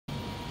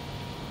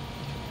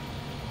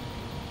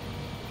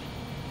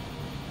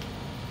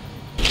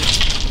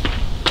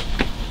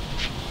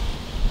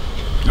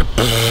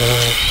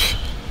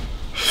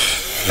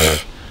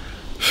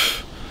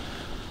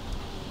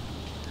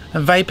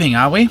Vaping,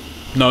 are we?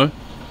 No.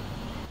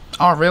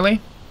 Oh,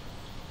 really?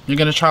 You're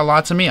gonna try to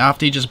lie to me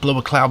after you just blew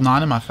a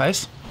Cloud9 in my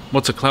face?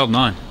 What's a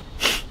Cloud9?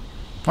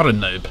 What a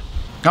noob.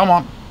 Come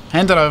on,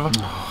 hand it over.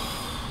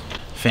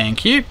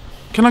 Thank you.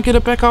 Can I get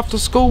it back after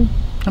school?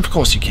 Of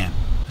course you can.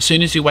 As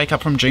soon as you wake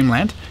up from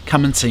dreamland,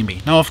 come and see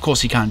me. No, of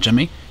course you can't,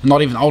 Jimmy. You're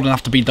not even old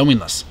enough to be doing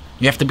this.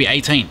 You have to be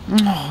 18.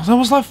 Oh, that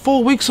was like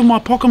 4 weeks of my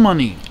pocket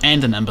money.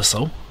 And an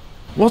imbecile.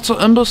 What's an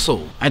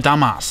imbecile? A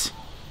dumbass.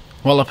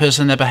 Well, a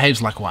person that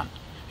behaves like one.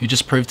 You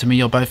just proved to me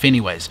you're both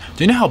anyways.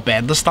 Do you know how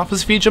bad this stuff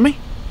is for you, Jimmy?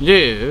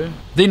 Yeah.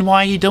 Then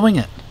why are you doing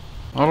it?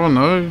 I don't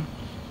know.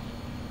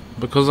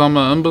 Because I'm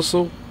an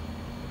imbecile?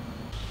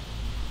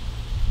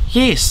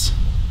 Yes.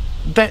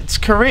 That's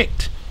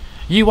correct.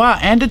 You are,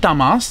 and a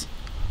dumbass.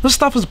 This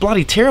stuff is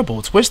bloody terrible.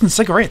 It's worse than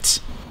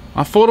cigarettes.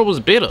 I thought it was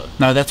better.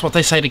 No, that's what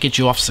they say to get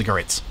you off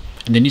cigarettes.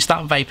 And then you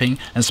start vaping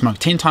and smoke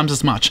 10 times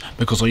as much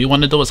because all you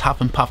want to do is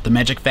huff and puff the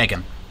magic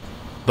fagin.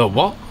 The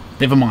what?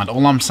 Never mind,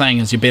 all I'm saying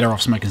is you're better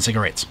off smoking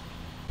cigarettes.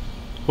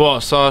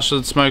 What, so I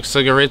should smoke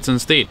cigarettes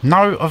instead?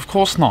 No, of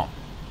course not.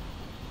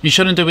 You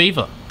shouldn't do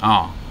either.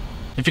 Oh.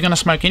 If you're going to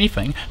smoke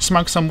anything,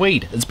 smoke some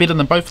weed. It's better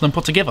than both of them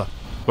put together.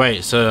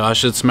 Wait, so I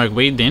should smoke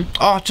weed then?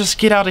 Oh, just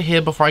get out of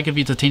here before I give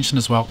you detention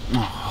as well.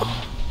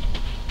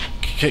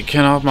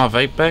 Can I have my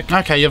vape back?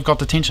 Okay, you've got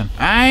detention.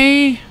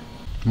 Hey!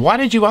 Why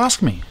did you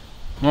ask me?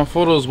 I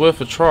thought it was worth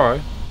a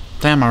try.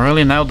 Damn, I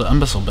really nailed the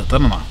imbecile bit,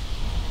 didn't I?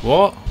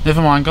 What?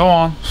 Never mind, go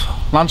on.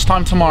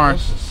 Lunchtime tomorrow.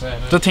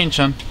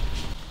 Detention.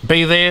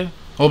 Be there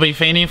or be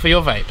fiending for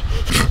your vape.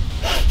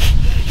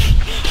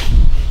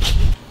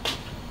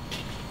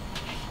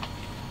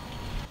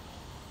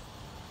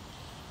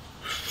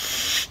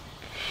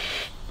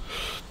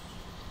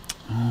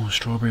 Oh,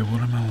 strawberry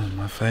watermelon,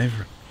 my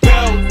favourite.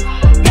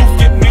 Moose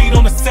get made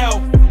on the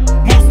south.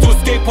 Moose to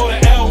escape all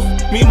the L's.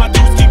 Me and my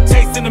dudes keep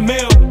chasing the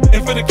mill.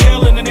 And for the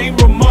kill and the name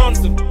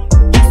reminds them.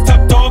 Who's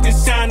top dog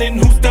is shining?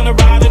 Who's done a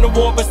ride in the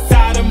war?